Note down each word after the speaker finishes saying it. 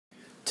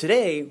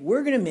Today,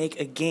 we're going to make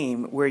a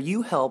game where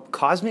you help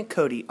Cosmic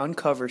Cody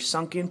uncover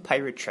sunken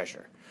pirate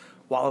treasure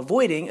while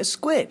avoiding a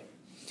squid.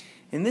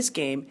 In this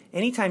game,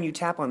 anytime you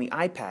tap on the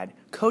iPad,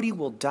 Cody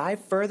will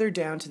dive further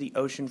down to the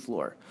ocean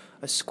floor.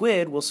 A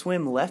squid will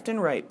swim left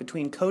and right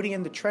between Cody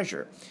and the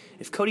treasure.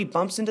 If Cody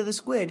bumps into the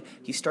squid,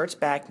 he starts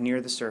back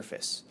near the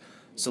surface.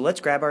 So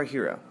let's grab our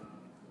hero.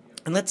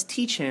 And let's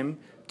teach him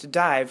to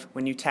dive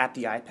when you tap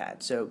the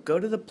iPad. So go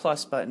to the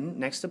plus button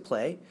next to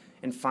play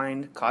and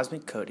find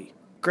Cosmic Cody.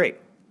 Great.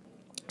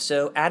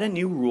 So add a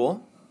new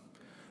rule.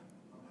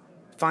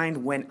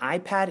 Find when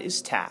iPad is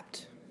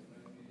tapped.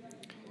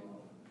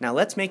 Now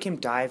let's make him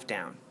dive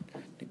down.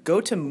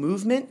 Go to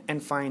movement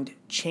and find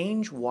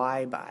change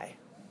Y by.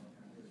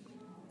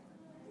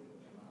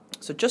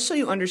 So just so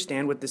you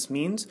understand what this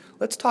means,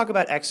 let's talk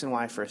about X and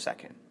Y for a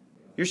second.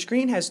 Your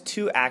screen has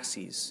two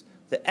axes.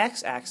 The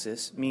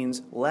X-axis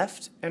means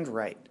left and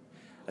right.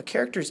 A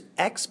character's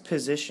X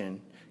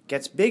position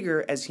gets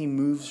bigger as he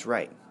moves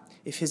right.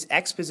 If his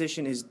X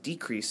position is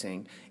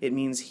decreasing, it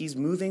means he's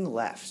moving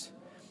left.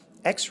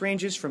 X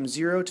ranges from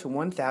 0 to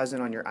 1000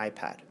 on your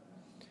iPad.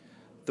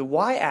 The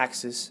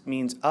Y-axis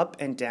means up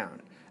and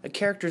down. A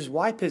character's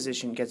Y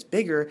position gets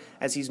bigger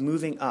as he's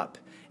moving up,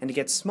 and it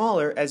gets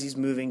smaller as he's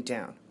moving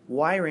down.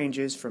 Y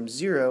ranges from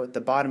 0 at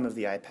the bottom of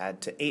the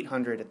iPad to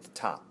 800 at the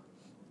top.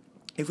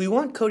 If we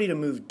want Cody to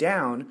move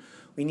down,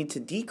 we need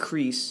to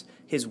decrease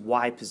his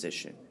Y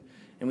position.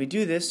 And we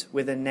do this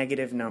with a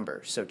negative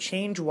number. So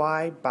change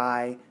Y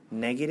by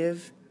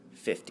negative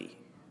 50.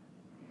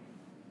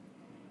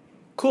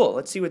 Cool,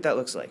 let's see what that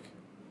looks like.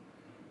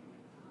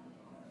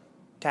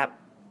 Tap,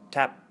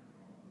 tap,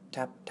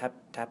 tap, tap,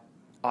 tap.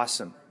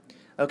 Awesome.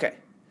 Okay,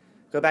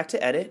 go back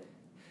to edit,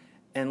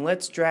 and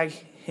let's drag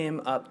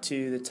him up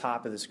to the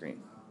top of the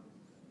screen.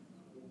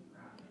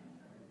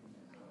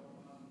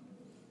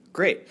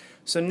 Great.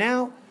 So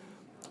now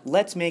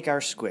let's make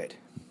our squid.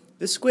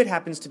 This squid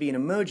happens to be an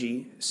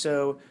emoji,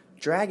 so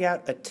drag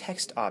out a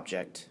text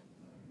object.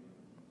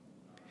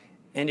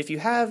 And if you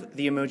have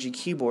the emoji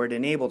keyboard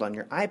enabled on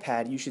your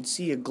iPad, you should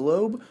see a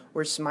globe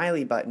or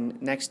smiley button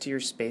next to your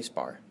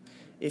spacebar.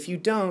 If you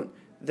don't,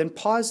 then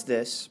pause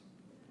this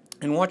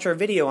and watch our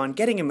video on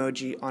getting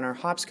emoji on our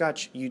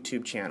Hopscotch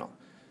YouTube channel.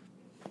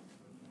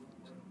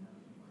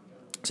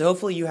 So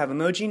hopefully you have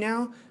emoji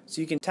now,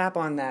 so you can tap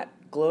on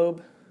that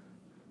globe.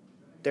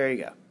 There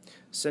you go.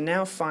 So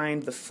now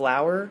find the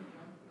flower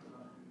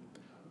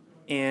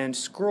and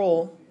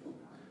scroll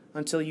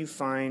until you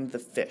find the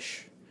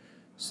fish.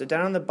 So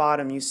down on the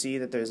bottom you see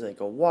that there's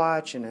like a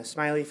watch and a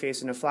smiley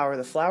face and a flower.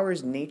 The flower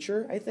is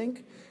nature, I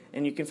think,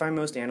 and you can find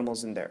most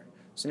animals in there.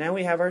 So now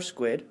we have our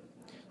squid.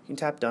 You can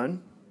tap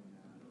done.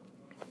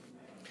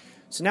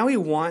 So now we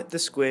want the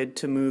squid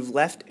to move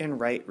left and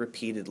right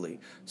repeatedly.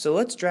 So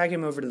let's drag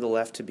him over to the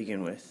left to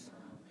begin with.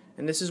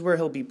 And this is where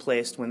he'll be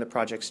placed when the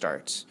project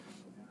starts.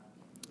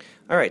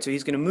 Alright, so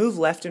he's going to move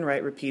left and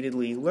right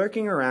repeatedly,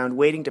 lurking around,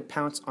 waiting to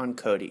pounce on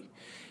Cody.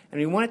 And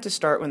we want it to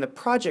start when the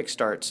project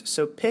starts,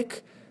 so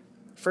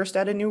first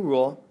add a new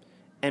rule,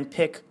 and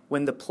pick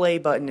when the play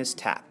button is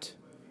tapped.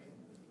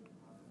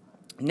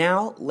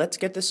 Now, let's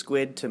get the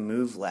squid to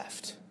move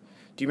left.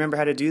 Do you remember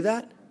how to do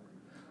that?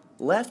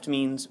 Left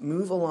means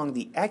move along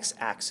the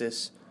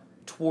X-axis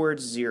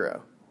towards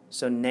 0,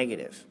 so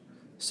negative.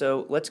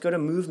 So let's go to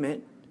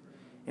movement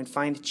and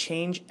find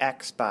change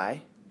X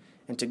by.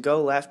 And to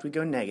go left, we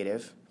go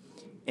negative.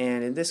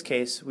 And in this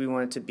case, we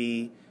want it to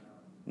be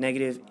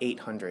negative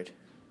 800.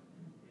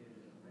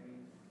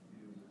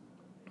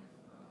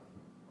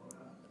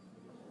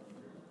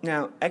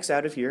 Now, X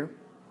out of here.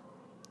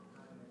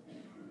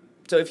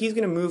 So if he's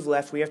going to move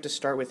left, we have to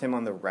start with him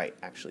on the right,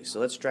 actually. So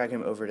let's drag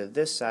him over to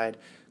this side.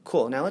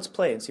 Cool. Now let's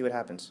play and see what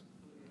happens.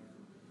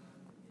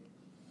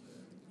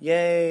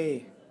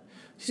 Yay!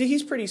 See,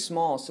 he's pretty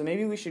small, so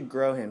maybe we should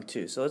grow him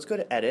too. So let's go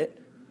to Edit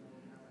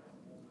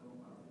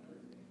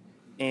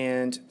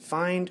and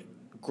find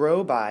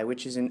grow by,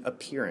 which is in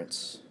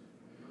appearance.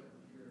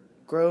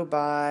 Grow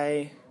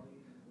by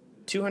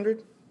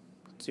 200.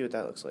 Let's see what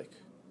that looks like.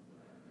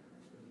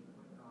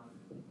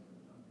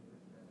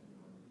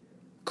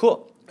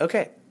 Cool.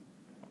 Okay.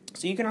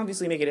 So you can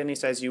obviously make it any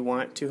size you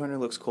want. 200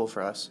 looks cool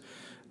for us.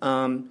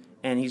 And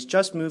he's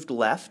just moved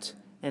left,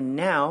 and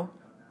now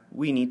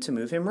we need to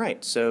move him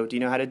right. So do you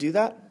know how to do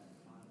that?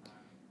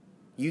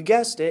 You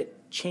guessed it.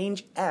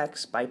 Change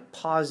X by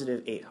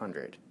positive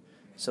 800.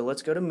 So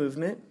let's go to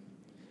movement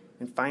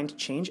and find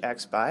change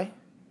X by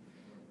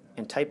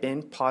and type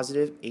in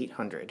positive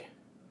 800.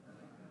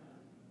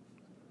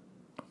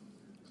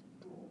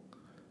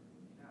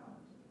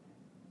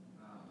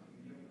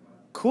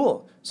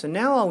 Cool. So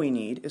now all we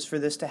need is for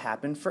this to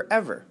happen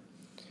forever.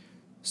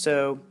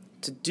 So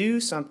to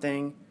do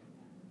something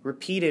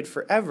repeated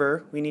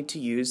forever, we need to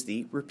use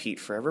the repeat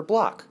forever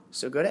block.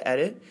 So go to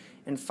edit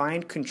and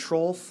find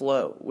control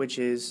flow, which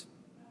is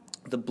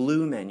the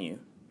blue menu.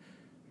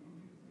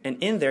 And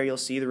in there you'll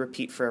see the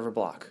repeat forever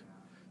block.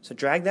 So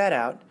drag that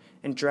out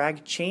and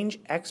drag change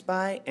X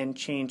by and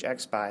change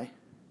X by.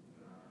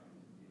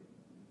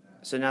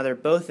 So now they're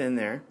both in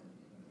there.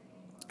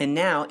 And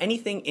now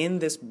anything in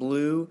this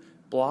blue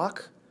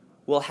block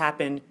will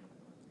happen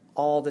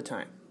all the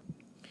time.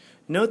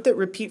 Note that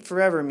repeat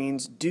forever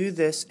means do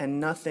this and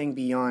nothing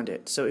beyond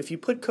it. So if you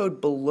put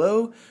code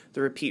below the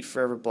repeat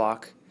forever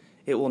block,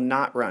 it will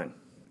not run.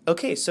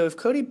 Okay, so if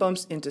Cody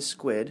bumps into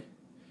Squid,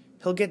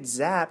 he'll get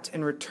zapped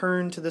and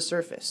return to the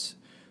surface.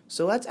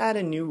 So let's add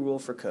a new rule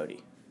for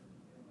Cody.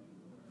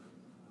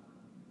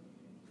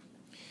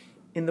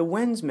 In the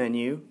When's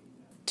menu,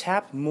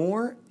 tap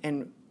More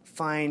and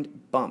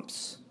find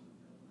Bumps.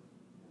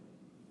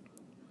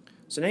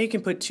 So now you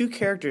can put two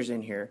characters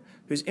in here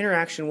whose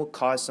interaction will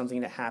cause something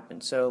to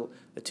happen. So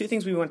the two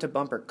things we want to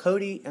bump are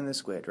Cody and the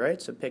Squid,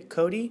 right? So pick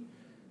Cody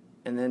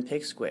and then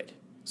pick Squid.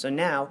 So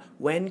now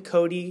when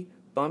Cody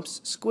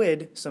bumps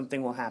Squid,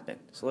 something will happen.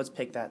 So let's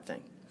pick that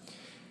thing.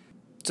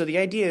 So the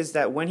idea is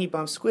that when he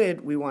bumps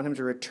Squid, we want him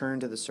to return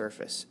to the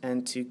surface.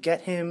 And to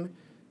get him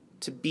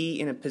to be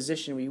in a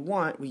position we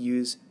want, we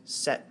use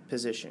set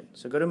position.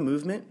 So go to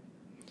movement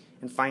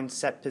and find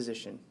set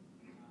position.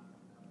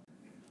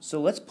 So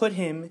let's put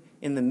him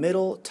in the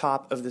middle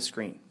top of the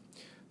screen.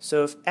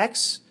 So if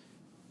x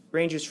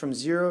ranges from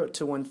 0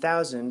 to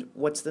 1,000,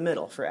 what's the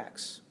middle for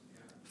x?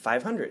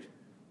 500.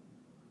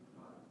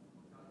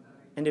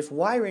 And if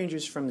y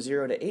ranges from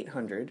 0 to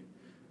 800,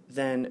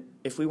 then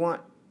if we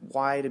want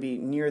y to be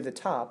near the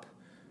top,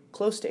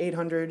 close to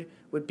 800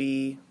 would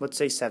be, let's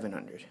say,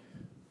 700.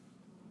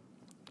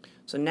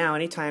 So now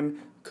anytime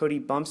Cody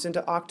bumps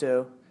into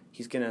Octo,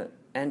 he's going to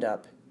end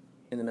up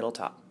in the middle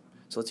top.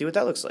 So let's see what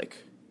that looks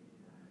like.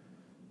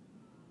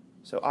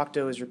 So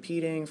Octo is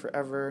repeating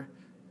forever.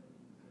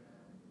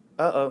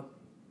 Uh-oh.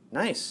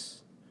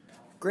 Nice.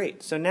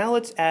 Great. So now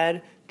let's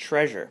add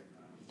treasure.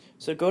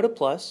 So go to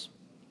plus,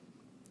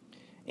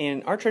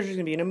 and our treasure is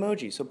going to be an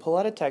emoji. So pull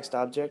out a text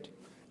object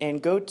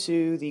and go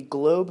to the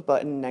globe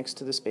button next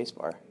to the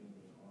spacebar.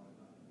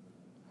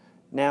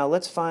 Now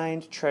let's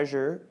find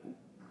treasure,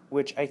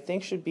 which I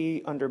think should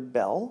be under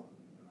bell.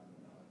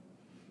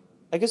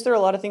 I guess there are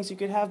a lot of things you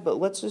could have, but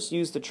let's just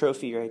use the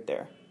trophy right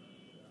there.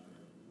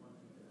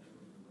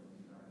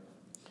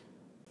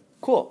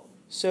 Cool.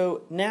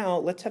 So now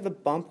let's have a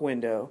bump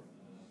window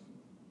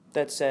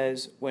that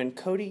says when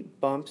Cody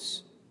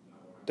bumps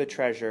the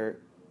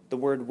treasure, the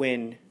word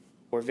win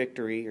or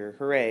victory or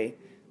hooray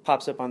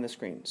pops up on the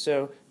screen.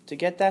 So to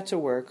get that to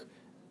work,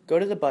 go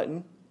to the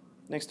button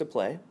next to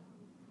play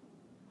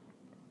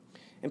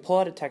and pull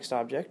out a text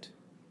object,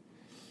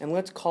 and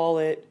let's call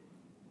it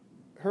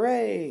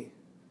hooray.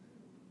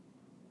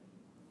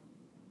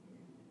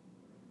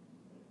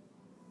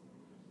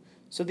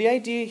 So the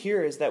idea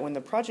here is that when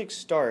the project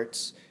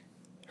starts,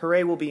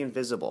 hooray will be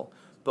invisible.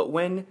 But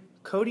when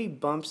Cody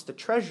bumps the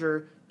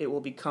treasure, it will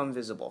become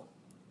visible.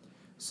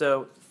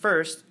 So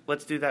first,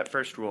 let's do that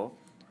first rule.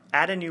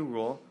 Add a new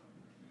rule.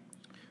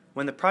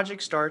 When the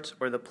project starts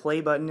or the play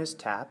button is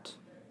tapped,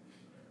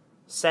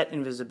 set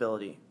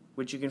invisibility,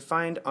 which you can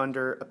find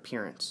under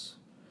appearance.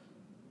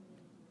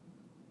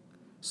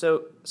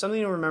 So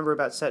something to remember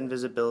about set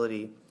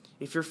invisibility: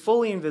 if you're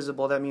fully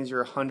invisible, that means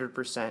you're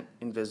 100%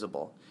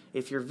 invisible.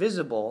 If you're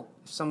visible,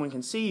 if someone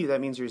can see you, that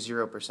means you're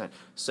 0%.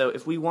 So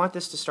if we want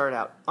this to start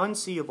out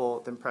unseeable,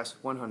 then press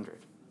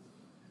 100.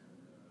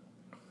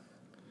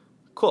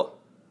 Cool.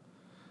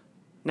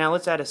 Now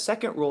let's add a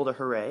second rule to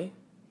hooray.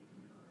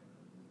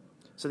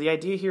 So the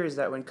idea here is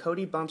that when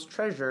Cody bumps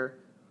treasure,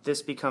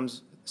 this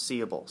becomes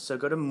seeable. So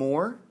go to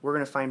more, we're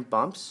going to find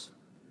bumps,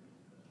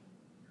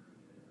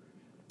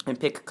 and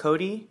pick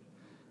Cody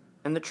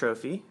and the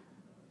trophy.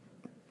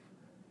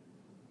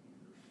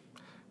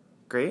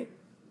 Great.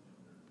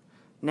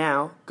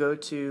 Now go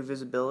to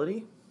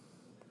visibility,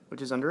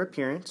 which is under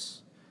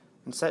appearance,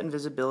 and set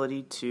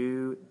invisibility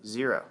to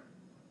 0.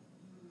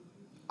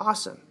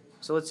 Awesome.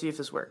 So let's see if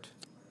this worked.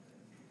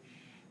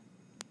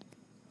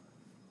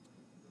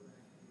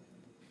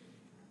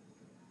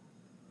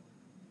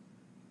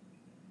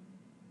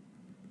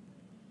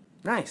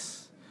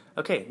 Nice.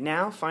 Okay,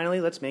 now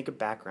finally let's make a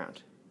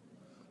background.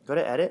 Go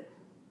to Edit.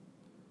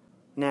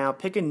 Now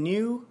pick a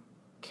new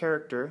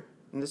character,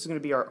 and this is going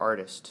to be our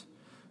artist.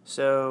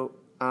 So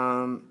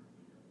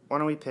why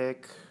don't we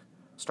pick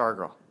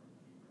Stargirl?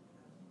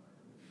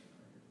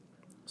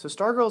 So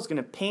Stargirl is going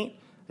to paint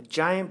a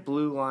giant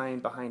blue line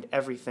behind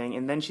everything,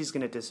 and then she's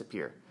going to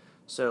disappear.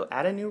 So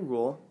add a new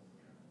rule.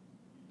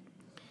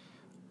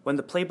 When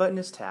the play button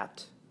is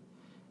tapped,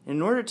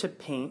 in order to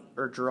paint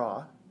or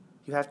draw,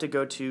 you have to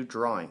go to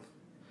Drawing,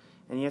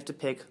 and you have to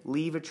pick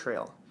Leave a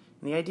Trail.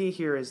 And the idea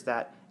here is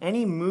that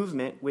any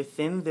movement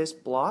within this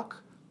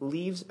block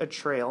leaves a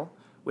trail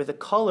with a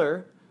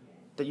color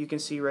that you can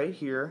see right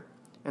here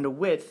and a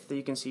width that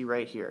you can see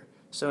right here.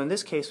 So in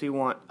this case, we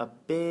want a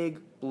big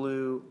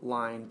blue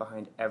line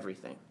behind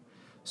everything.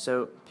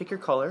 So pick your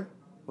color.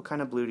 What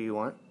kind of blue do you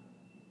want?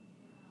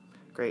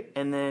 Great.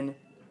 And then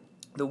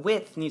the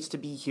width needs to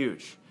be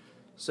huge.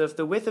 So if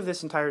the width of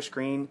this entire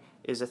screen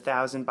is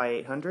 1,000 by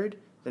 800,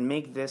 then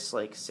make this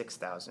like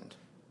 6,000.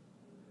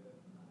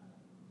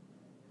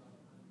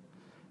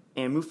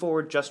 And move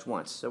forward just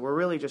once. So we're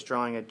really just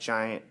drawing a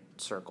giant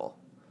circle.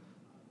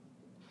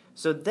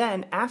 So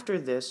then, after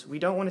this, we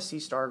don't want to see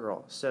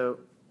Stargirl. So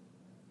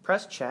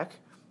press check,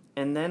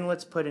 and then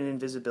let's put an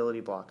invisibility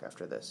block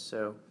after this.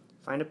 So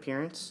find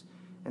appearance,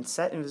 and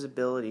set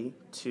invisibility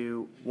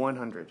to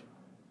 100.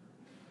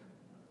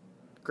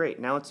 Great,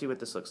 now let's see what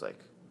this looks like.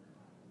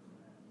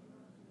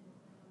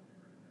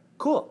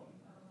 Cool.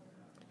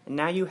 And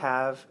now you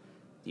have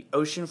the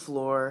ocean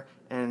floor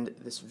and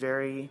this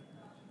very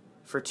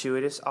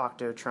fortuitous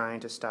Octo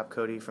trying to stop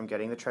Cody from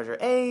getting the treasure.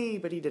 Hey,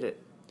 but he did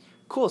it.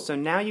 Cool, so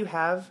now you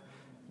have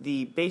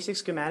the basic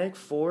schematic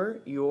for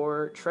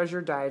your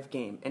treasure dive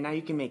game. And now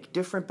you can make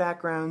different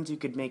backgrounds, you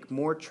could make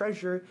more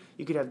treasure,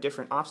 you could have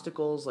different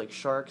obstacles like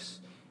sharks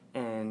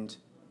and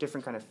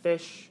different kind of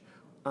fish,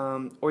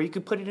 or you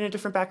could put it in a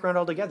different background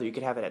altogether. You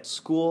could have it at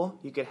school,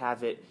 you could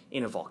have it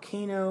in a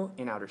volcano,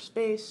 in outer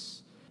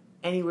space,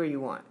 anywhere you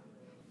want.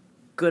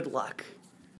 Good luck.